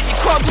 I make you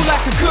crumble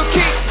like a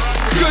cookie.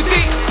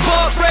 Goodie,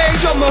 heart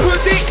rage on my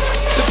hoodie.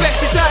 The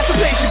best is out, so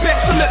place your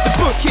bets, so let the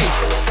bookie.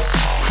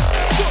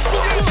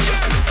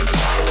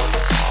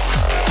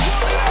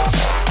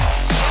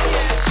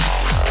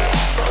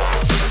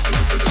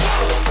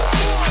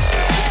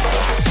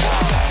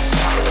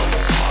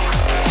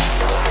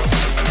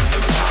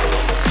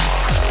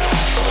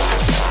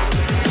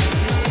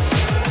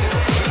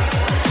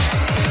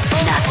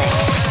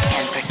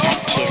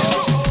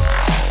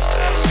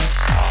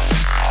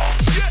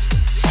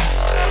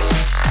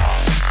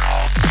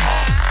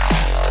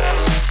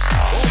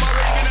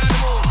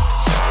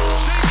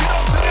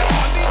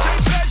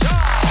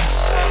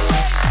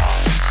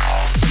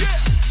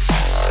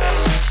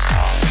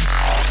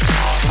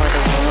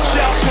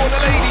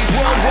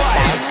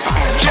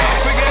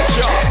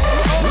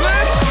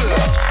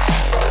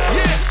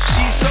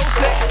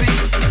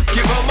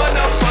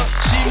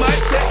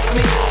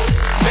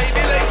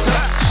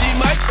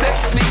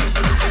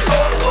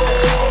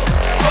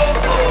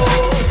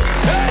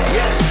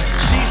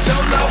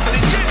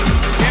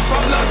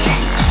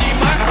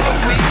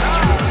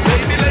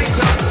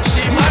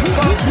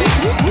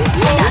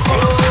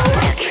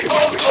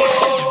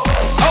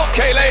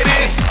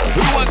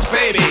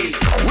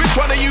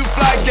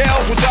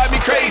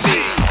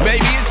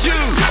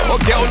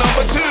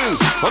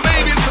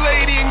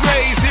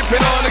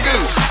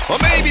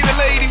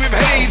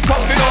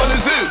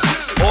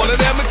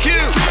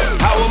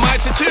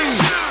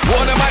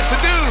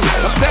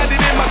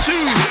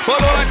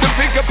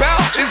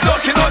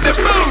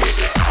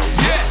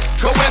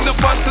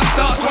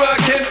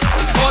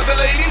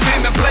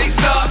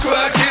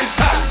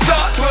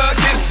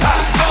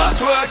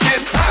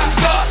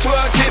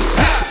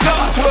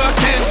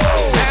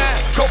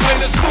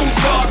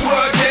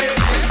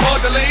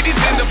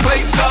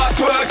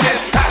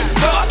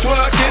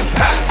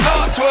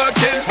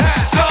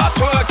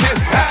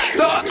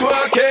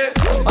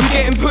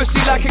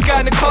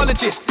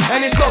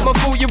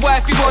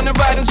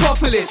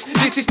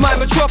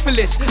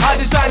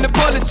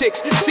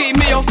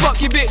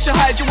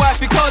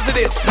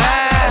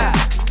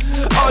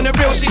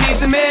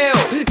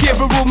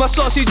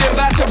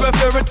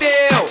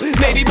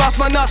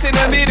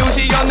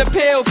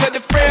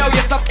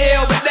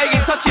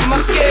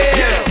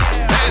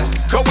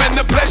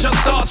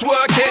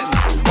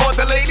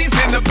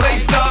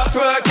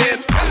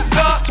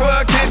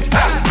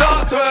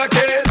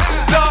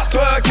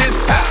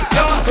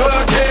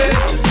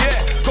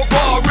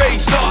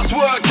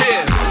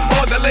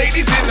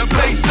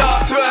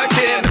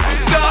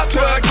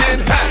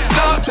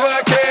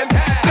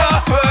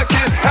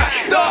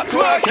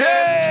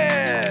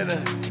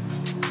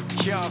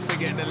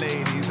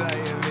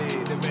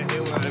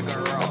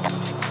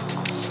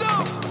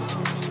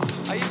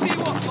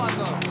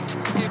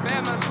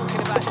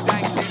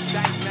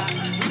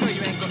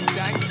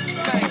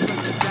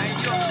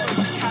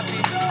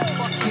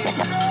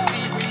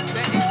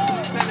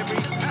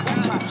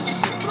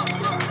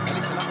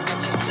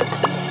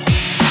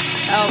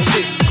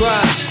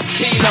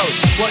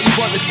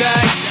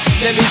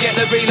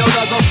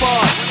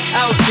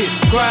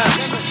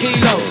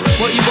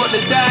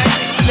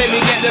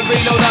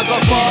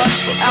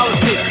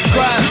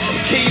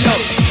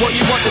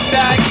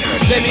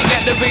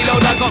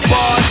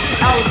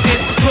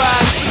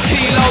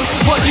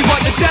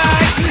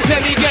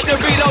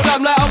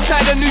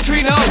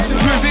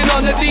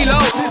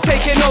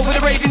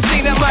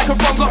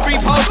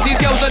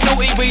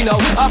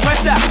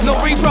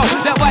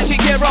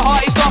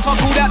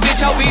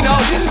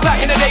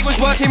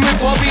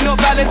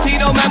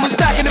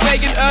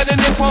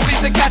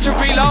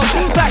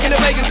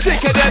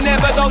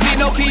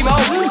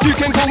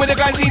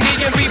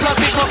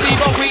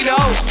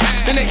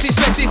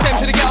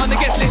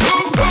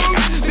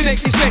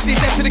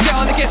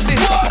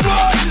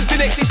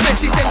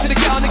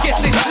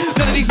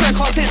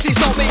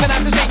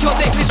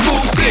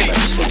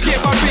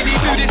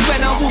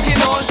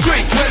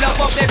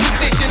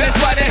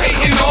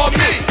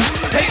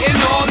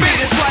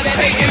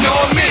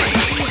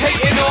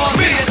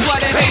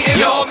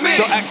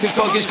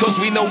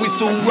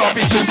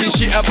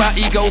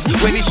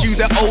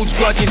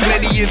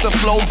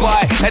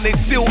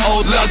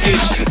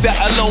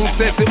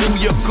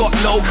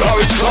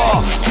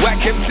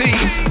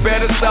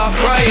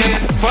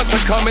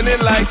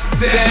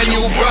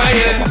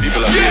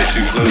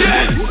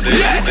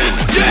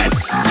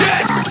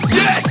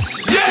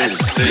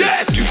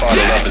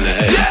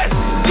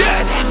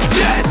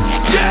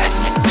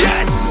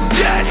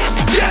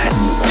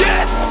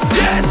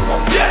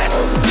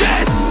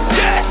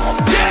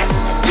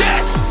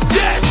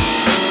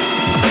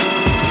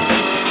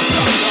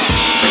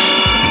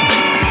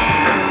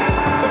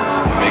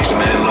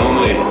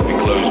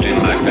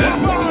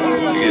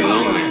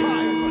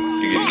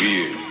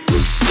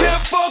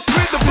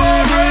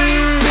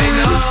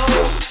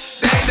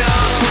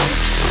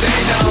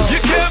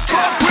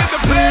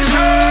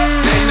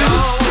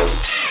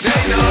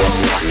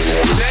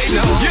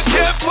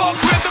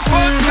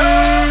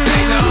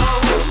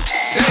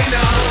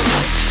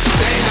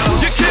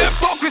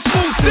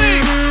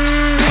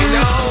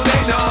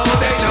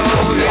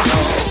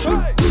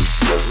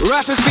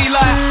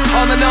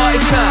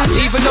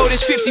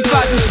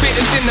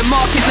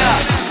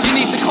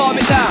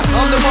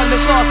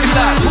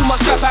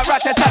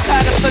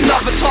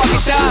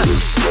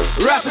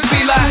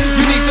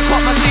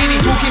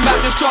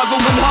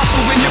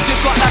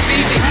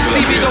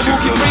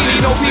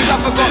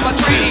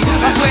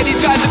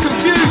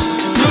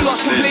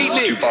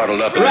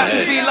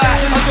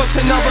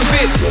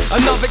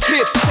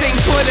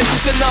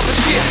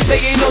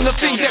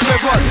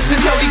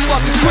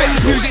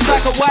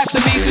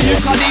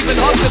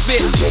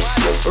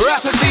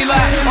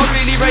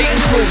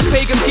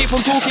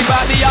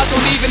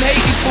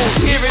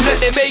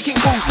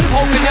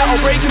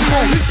 breaking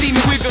fall. See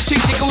me with your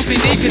chick, she calls me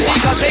Nika, she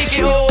can't take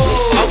it all.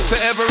 Out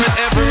forever and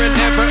ever and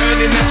ever,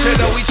 earning that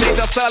cheddar. We change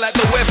our style like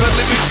the weather,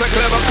 lyrics a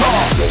clever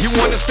car. You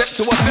wanna step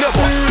to us,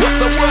 never. What's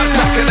the worst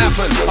that can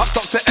happen? Up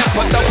top to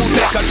Eppa, double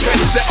decker,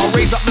 trendsetter.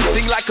 Raise up the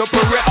thing like a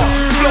Beretta.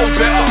 Flow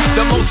better,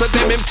 the most of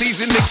them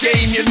MCs in the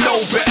game. You know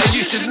better,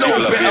 you should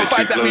know better.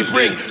 Fight that we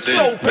bring,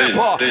 Soul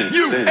Pepper,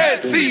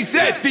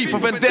 UNCZ, FIFA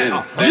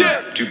Vendetta.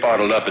 Yeah. Too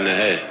bottled up in the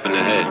head, in the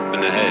head,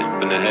 in the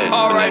head, in the head.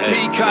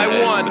 R.I.P. Kai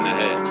One. In the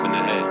head, in the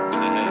head,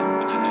 in the head, in the head.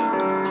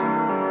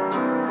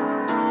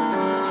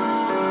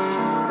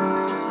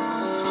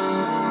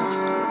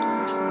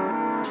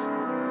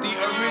 The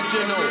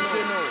original.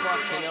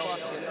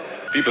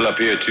 People up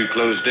here too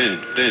closed in.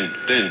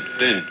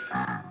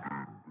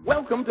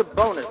 Welcome to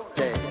bonus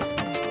day.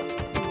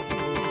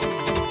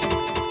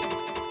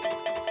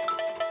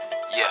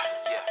 Yeah.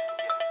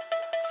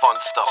 Fun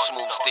stuff,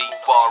 smooth, deep,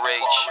 bar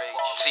rage.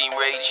 Team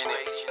raging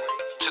it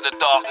to the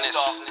darkness.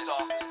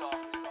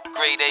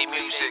 Grade A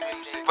music,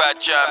 Brad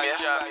Jam, yeah.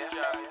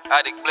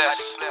 Addict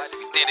Bless,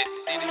 we did it.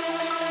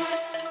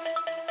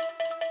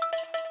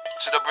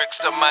 To the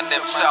Brixton man,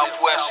 them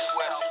southwest,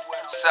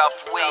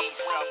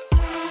 southwest,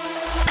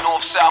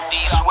 north, south,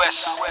 east,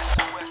 west.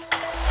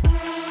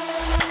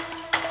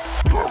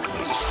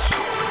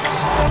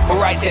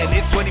 Alright then,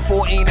 it's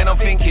 2014 and I'm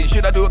thinking,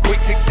 should I do a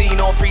quick 16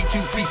 or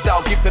 3-2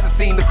 freestyle? Give to the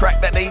scene the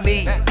crack that they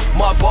need.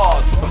 My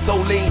bars, I'm so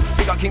lean.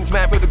 Big up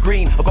Kingsman for the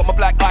green. I got my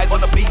black eyes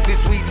on the piece.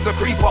 This weed is a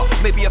creeper,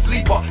 maybe a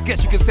sleeper.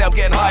 Guess you can say I'm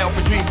getting high off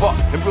a dream, but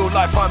in real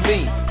life I'm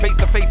mean. Face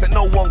to face and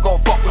no one gon'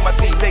 fuck with my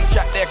team. They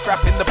chat their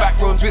crap in the back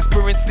rooms,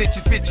 whispering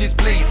snitches, bitches,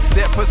 please.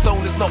 Their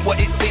persona's not what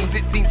it seems.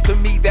 It seems to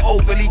me they're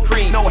overly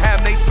green. No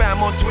ham, they spam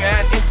on Twitter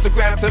and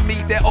Instagram. To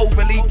me they're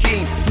overly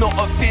keen. Not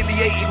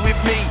affiliated with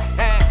me.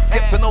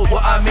 Skepta knows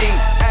what I mean.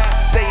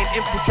 They ain't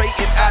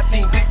infiltrating our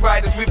team. Dick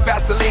riders with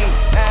Vaseline.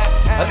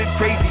 I live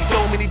crazy, so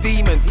many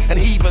demons and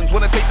heathens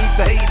wanna take me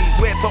to Hades,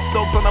 where top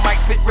dogs on the mic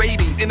spit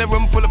rabies. In a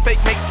room full of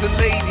fake mates and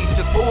ladies,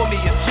 just pour me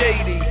a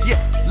Jadies.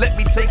 Yeah, let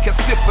me take a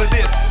sip of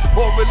this.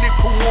 Pour a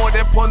little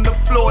water upon the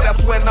floor,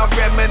 that's when I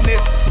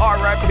reminisce.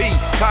 R.I.P.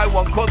 Kai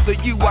One, cause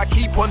of you I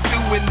keep on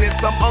doing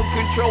this. I'm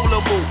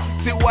uncontrollable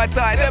till I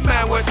die, that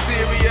man weren't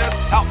serious.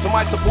 Out to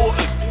my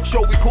supporters,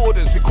 show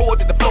recorders,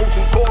 recorded the flows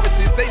and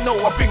choruses. They know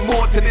I bring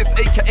more to this,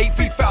 aka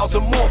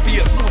 3000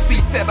 Morpheus. Full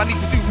Steve said I need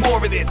to do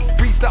more of this.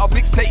 Freestyles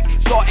mixtape,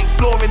 start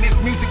exploring this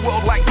music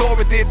world like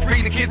Dora did.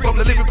 Free the kids from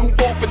the lyrical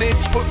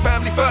orphanage, put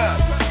family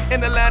first. In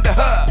the land of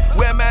her,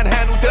 where man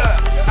handle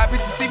dirt. Happy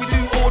to see me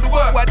do all the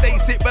work, while they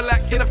sit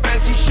relaxed in a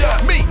fancy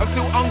shirt. Me, I'm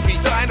still hungry,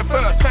 dying the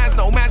first. Fans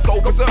know man's go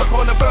berserk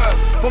on the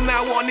verse. From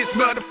now on it's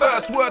murder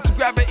first, word to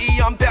gravity,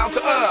 I'm down to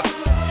earth.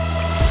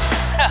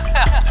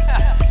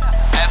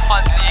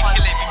 Funny, you're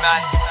killing me,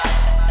 man.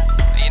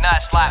 You know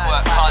it's light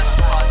work, cuz.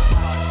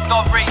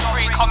 Dog Rage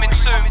 3 coming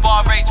soon,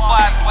 Bar Rage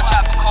 5. Watch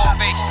out for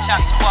Cultivation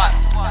Chapter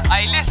 1.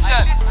 Hey,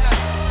 listen.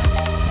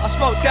 I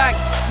smoke dank,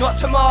 not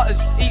tomatoes.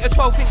 Eat a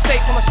 12-inch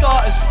steak for my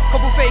starters.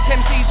 Couple fake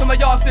MCs on my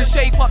afters.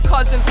 Shape up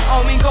cousin, I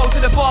don't mean go to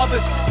the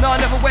barbers. No, I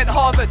never went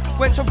Harvard.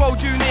 Went to Roll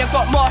Junior,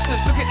 got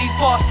masters. Look at these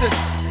bastards.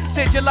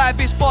 Said your life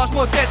is bar's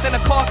more dead than a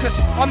carcass.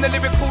 I'm the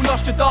lyrical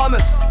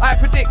Nostradamus. I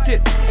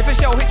predicted, if a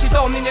shell hits your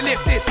dome then you're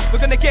lifted. We're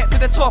gonna get to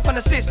the top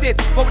unassisted.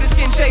 But with the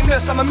skin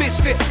shameless, I'm a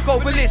misfit. Go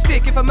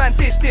ballistic if a man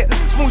dissed it.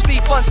 Small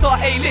Steve Fun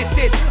start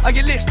A-listed. Are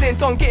you listening?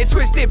 Don't get it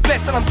twisted.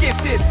 Blessed and I'm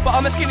gifted, but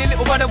I'm a skinny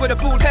little brother with a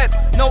bald head.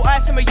 No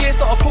ice in my ears,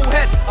 not a cool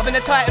head. I've been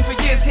a titan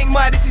for years. King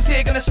Midas is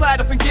here, gonna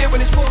slide up in gear when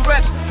it's full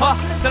reps.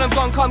 Then I'm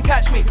gone, come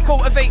catch me.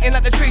 Cultivating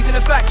like the trees in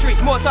a factory.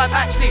 More time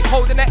actually,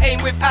 holding the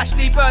aim with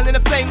Ashley. Burning a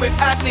flame with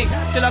Adney.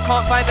 Till I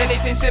can't find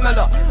anything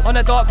similar. On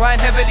a dark grind,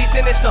 heavily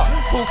sinister.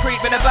 Cool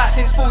creep been about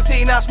since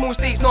 14. Now small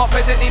Steve's not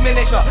presently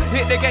miniature.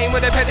 Hit the game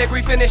with a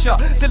pedigree finisher.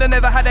 Still I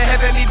never had a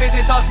heavenly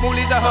visitor. Small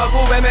is a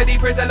herbal remedy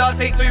prisoner.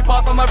 Take 2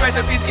 part from my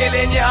recipes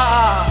killing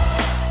ya.